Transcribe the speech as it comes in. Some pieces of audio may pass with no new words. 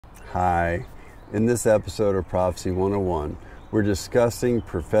Hi. In this episode of Prophecy 101, we're discussing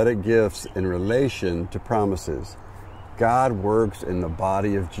prophetic gifts in relation to promises. God works in the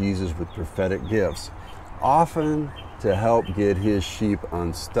body of Jesus with prophetic gifts, often to help get his sheep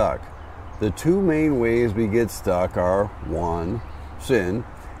unstuck. The two main ways we get stuck are 1, sin,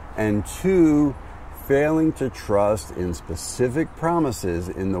 and 2, failing to trust in specific promises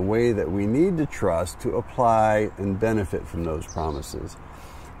in the way that we need to trust to apply and benefit from those promises.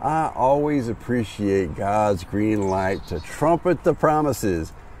 I always appreciate God's green light to trumpet the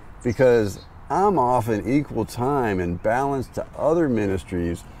promises because I'm often equal time and balance to other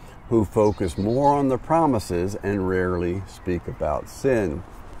ministries who focus more on the promises and rarely speak about sin.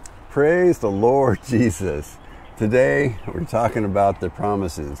 Praise the Lord Jesus. Today we're talking about the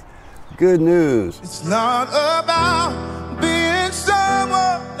promises. Good news. It's not about being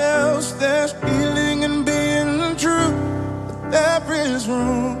someone else. There's healing in being true. But there is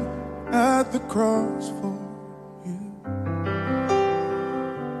room at the cross for you.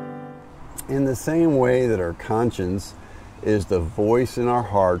 In the same way that our conscience is the voice in our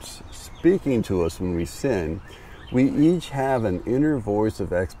hearts speaking to us when we sin, we each have an inner voice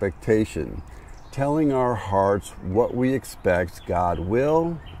of expectation, telling our hearts what we expect God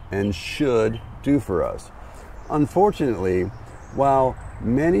will and should do for us. Unfortunately, while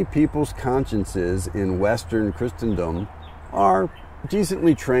many people's consciences in Western Christendom are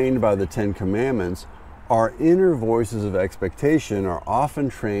decently trained by the Ten Commandments, our inner voices of expectation are often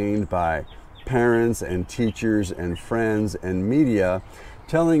trained by parents and teachers and friends and media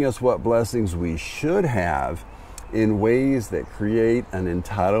telling us what blessings we should have in ways that create an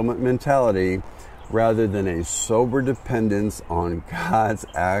entitlement mentality rather than a sober dependence on God's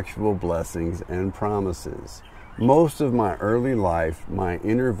actual blessings and promises. Most of my early life, my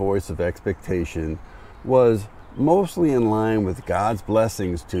inner voice of expectation was mostly in line with God's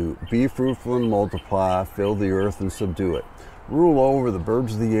blessings to be fruitful and multiply, fill the earth and subdue it, rule over the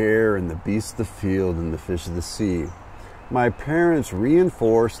birds of the air and the beasts of the field and the fish of the sea. My parents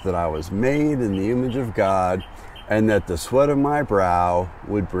reinforced that I was made in the image of God and that the sweat of my brow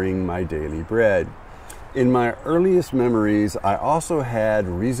would bring my daily bread. In my earliest memories, I also had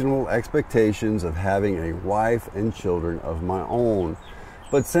reasonable expectations of having a wife and children of my own.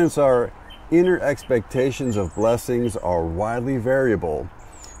 But since our inner expectations of blessings are widely variable,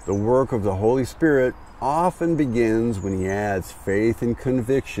 the work of the Holy Spirit often begins when he adds faith and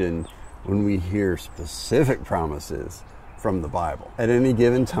conviction when we hear specific promises from the Bible. At any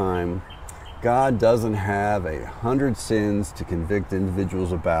given time, God doesn't have 100 sins to convict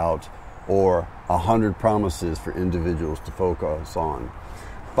individuals about or 100 promises for individuals to focus on.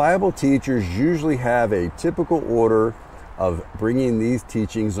 Bible teachers usually have a typical order of bringing these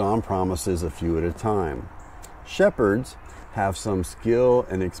teachings on promises a few at a time. Shepherds have some skill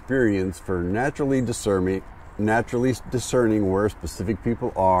and experience for naturally discerning where specific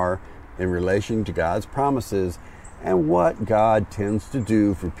people are in relation to God's promises and what God tends to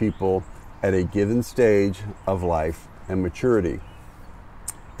do for people at a given stage of life and maturity.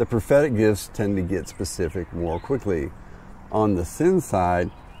 The prophetic gifts tend to get specific more quickly. On the sin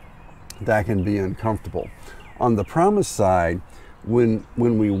side, that can be uncomfortable. On the promise side, when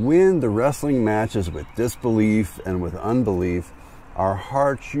we win the wrestling matches with disbelief and with unbelief, our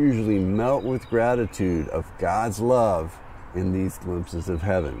hearts usually melt with gratitude of God's love in these glimpses of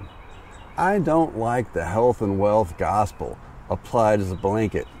heaven. I don't like the health and wealth gospel applied as a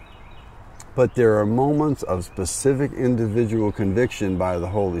blanket, but there are moments of specific individual conviction by the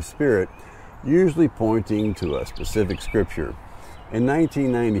Holy Spirit, usually pointing to a specific scripture. In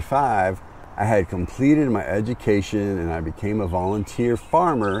 1995, I had completed my education and I became a volunteer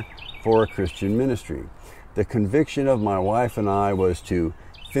farmer for a Christian ministry. The conviction of my wife and I was to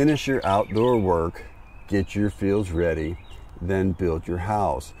finish your outdoor work, get your fields ready, then build your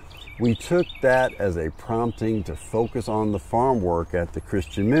house. We took that as a prompting to focus on the farm work at the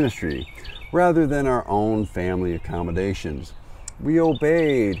Christian ministry, rather than our own family accommodations. We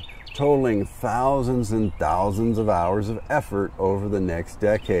obeyed, totaling thousands and thousands of hours of effort over the next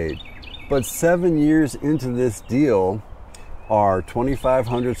decade. But 7 years into this deal, our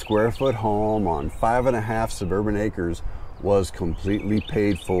 2,500 square foot home on 5.5 suburban acres was completely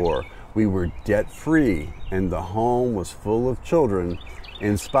paid for. We were debt free and the home was full of children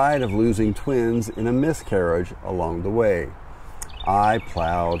in spite of losing twins in a miscarriage along the way. I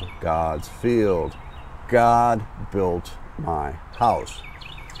plowed God's field. God built my house.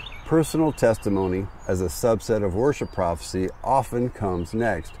 Personal testimony as a subset of worship prophecy often comes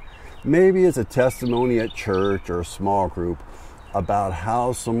next. Maybe it's a testimony at church or a small group about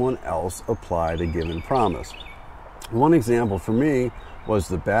how someone else applied a given promise. One example for me was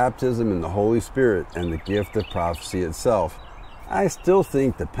the baptism in the Holy Spirit and the gift of prophecy itself. I still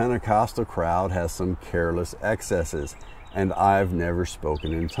think the Pentecostal crowd has some careless excesses, and I've never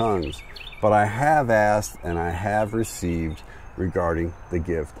spoken in tongues. But I have asked and I have received regarding the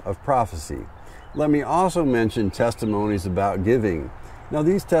gift of prophecy. Let me also mention testimonies about giving. Now,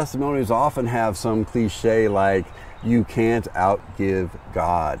 these testimonies often have some cliche like, you can't outgive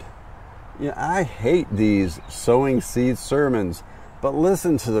God. I hate these sowing seed sermons, but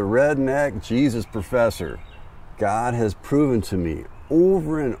listen to the redneck Jesus professor. God has proven to me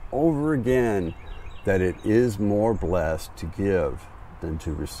over and over again that it is more blessed to give than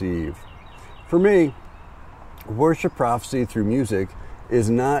to receive. For me, worship prophecy through music is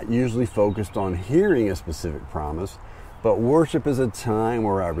not usually focused on hearing a specific promise, but worship is a time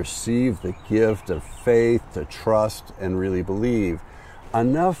where I receive the gift of faith to trust and really believe.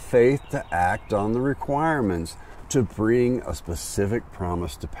 Enough faith to act on the requirements to bring a specific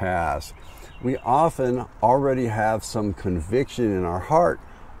promise to pass. We often already have some conviction in our heart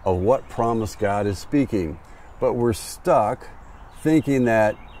of what promise God is speaking, but we're stuck thinking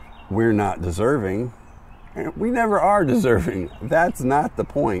that we're not deserving. We never are deserving. That's not the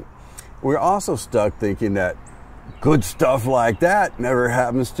point. We're also stuck thinking that good stuff like that never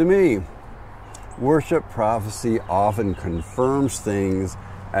happens to me. Worship prophecy often confirms things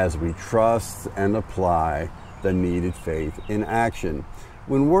as we trust and apply the needed faith in action.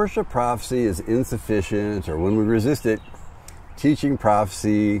 When worship prophecy is insufficient or when we resist it, teaching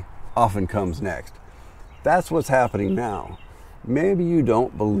prophecy often comes next. That's what's happening now. Maybe you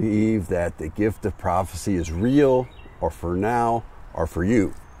don't believe that the gift of prophecy is real, or for now, or for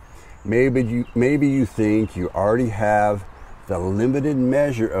you. Maybe you think you already have the limited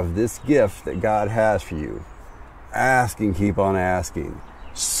measure of this gift that God has for you. Ask and keep on asking.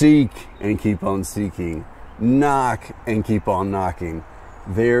 Seek and keep on seeking. Knock and keep on knocking.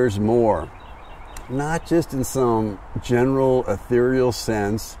 There's more. Not just in some general ethereal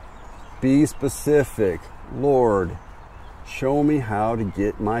sense. Be specific. Lord, show me how to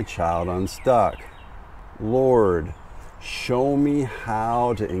get my child unstuck. Lord, show me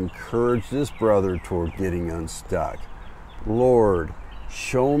how to encourage this brother toward getting unstuck. Lord,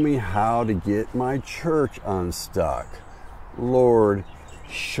 show me how to get my church unstuck. Lord,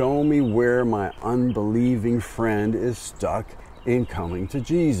 show me where my unbelieving friend is stuck in coming to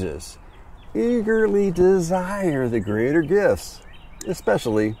Jesus. Eagerly desire the greater gifts,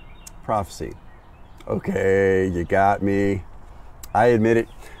 especially prophecy. Okay, you got me. I admit it.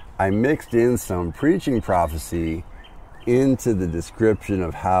 I mixed in some preaching prophecy into the description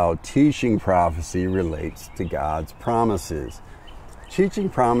of how teaching prophecy relates to God's promises. Teaching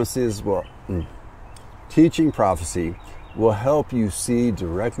prophecy will help you see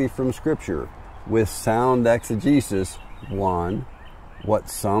directly from Scripture with sound exegesis, 1, what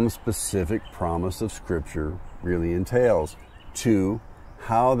some specific promise of Scripture really entails. 2,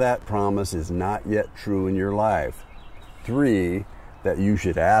 how that promise is not yet true in your life. 3, that you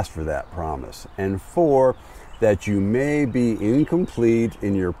should ask for that promise. And 4, that you may be incomplete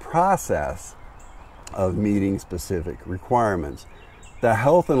in your process of meeting specific requirements. The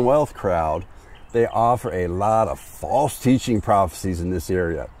health and wealth crowd, they offer a lot of false teaching prophecies in this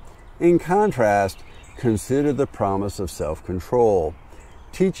area. In contrast, consider the promise of self-control.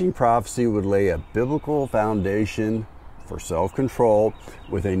 Teaching prophecy would lay a biblical foundation for self-control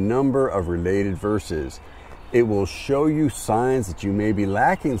with a number of related verses. It will show you signs that you may be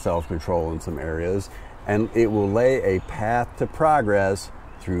lacking self-control in some areas, and it will lay a path to progress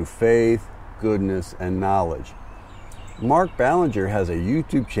through faith, goodness, and knowledge. Mark Ballinger has a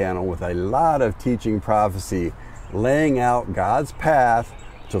YouTube channel with a lot of teaching prophecy, laying out God's path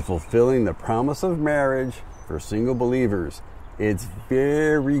to fulfilling the promise of marriage for single believers. It's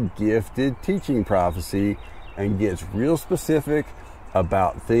very gifted teaching prophecy and gets real specific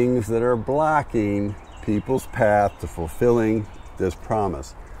about things that are blocking people's path to fulfilling this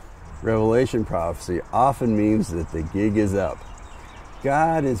promise. Revelation prophecy often means that the gig is up.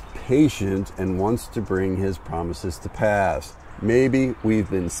 God is patient and wants to bring His promises to pass. Maybe we've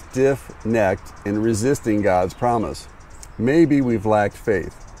been stiff-necked in resisting God's promise. Maybe we've lacked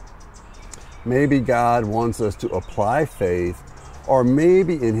faith. Maybe God wants us to apply faith, or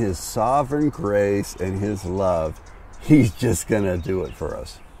maybe in His sovereign grace and His love, He's just going to do it for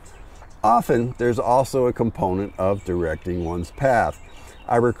us. Often, there's also a component of directing one's path.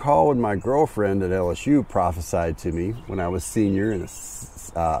 I recall when my girlfriend at LSU prophesied to me when I was a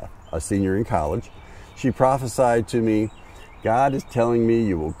senior in college. She prophesied to me, God is telling me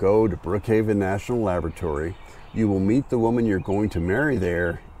you will go to Brookhaven National Laboratory, you will meet the woman you're going to marry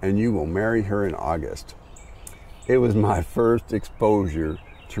there, and you will marry her in August. It was my first exposure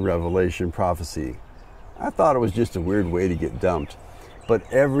to Revelation prophecy. I thought it was just a weird way to get dumped, but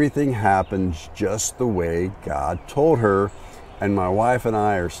everything happened just the way God told her, and my wife and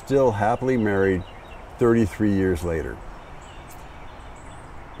I are still happily married 33 years later.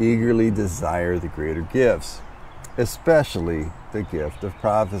 Eagerly desire the greater gifts, especially the gift of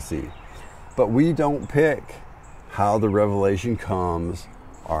prophecy. But we don't pick how the revelation comes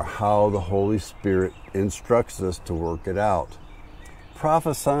or how the Holy Spirit instructs us to work it out.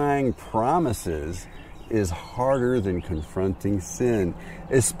 Prophesying promises is harder than confronting sin,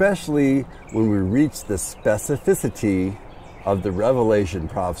 especially when we reach the specificity of the revelation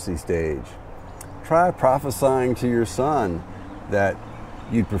prophecy stage. Try prophesying to your son that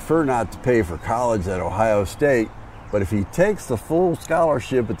you'd prefer not to pay for college at Ohio State, but if he takes the full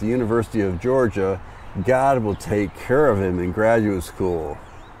scholarship at the University of Georgia, God will take care of him in graduate school.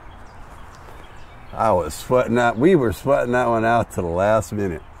 We were sweating that one out to the last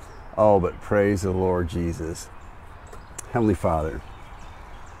minute. Oh, but praise the Lord Jesus. Heavenly Father,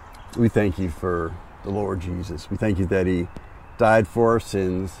 we thank you for the Lord Jesus. We thank you that he died for our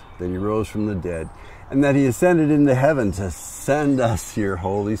sins, that he rose from the dead, and that he ascended into heaven to send us your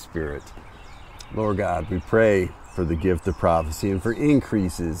Holy Spirit. Lord God, we pray for the gift of prophecy and for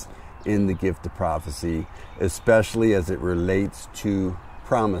increases in the gift of prophecy, especially as it relates to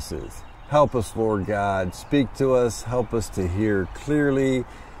promises. Help us, Lord God. Speak to us. Help us to hear clearly.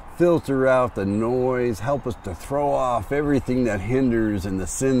 Filter out the noise. Help us to throw off everything that hinders and the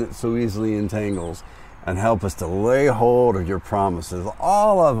sin that so easily entangles. And help us to lay hold of your promises,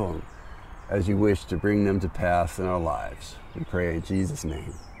 all of them, as you wish to bring them to pass in our lives. We pray in Jesus'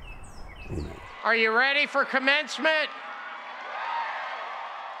 name. Amen. Are you ready for commencement?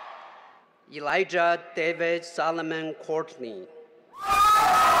 Elijah, David, Solomon, Courtney.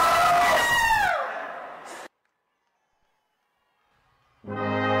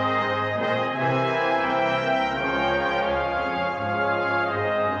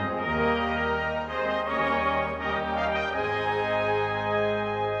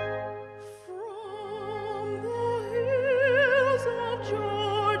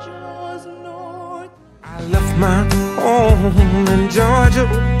 I left my home in Georgia,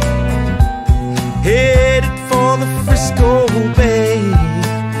 headed for the Frisco Bay.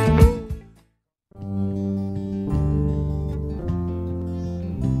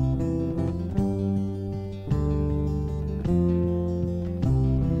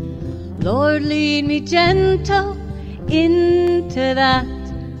 Lord, lead me gentle into that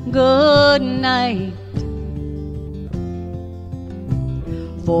good night,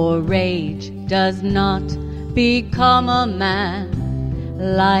 for rage does not become a man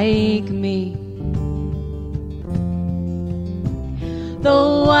like me.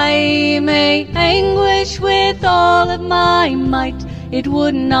 Though I may anguish with all of my might, it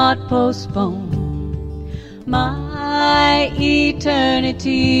would not postpone my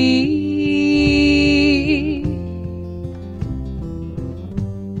eternity.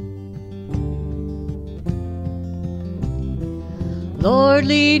 Lord,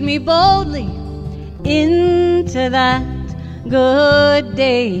 lead me boldly into that good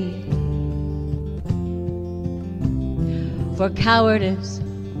day, for cowardice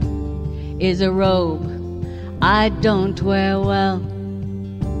is a robe I don't wear well.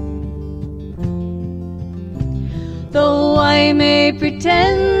 Though I may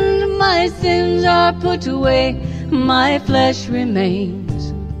pretend my sins are put away, my flesh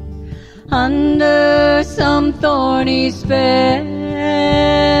remains under some thorny spell.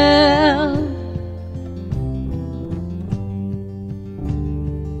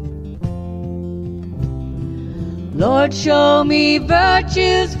 Lord, show me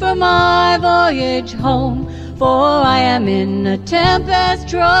virtues for my voyage home, for I am in a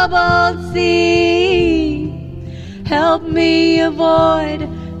tempest-troubled sea. Help me avoid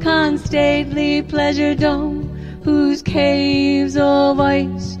constately pleasure dome, whose caves of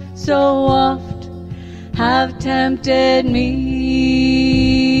ice so oft have tempted me.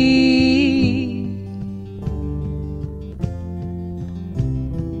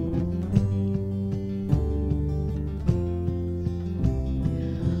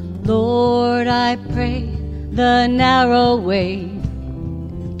 Lord, I pray the narrow way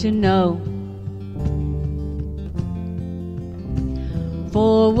to know,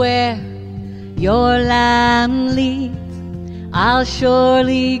 for where your Lamb leads, I'll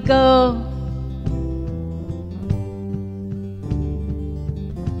surely go.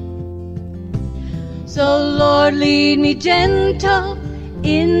 So Lord, lead me gentle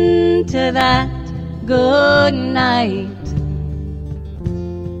into that good night,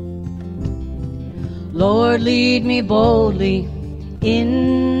 Lord, lead me boldly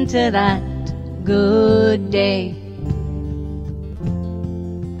into that good day.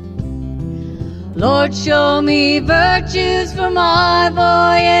 Lord, show me virtues for my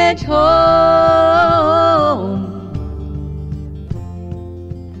voyage home.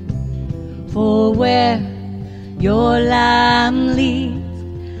 For where your Lamb leads,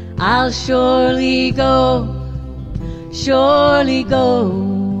 I'll surely go, surely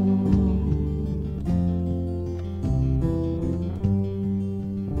go.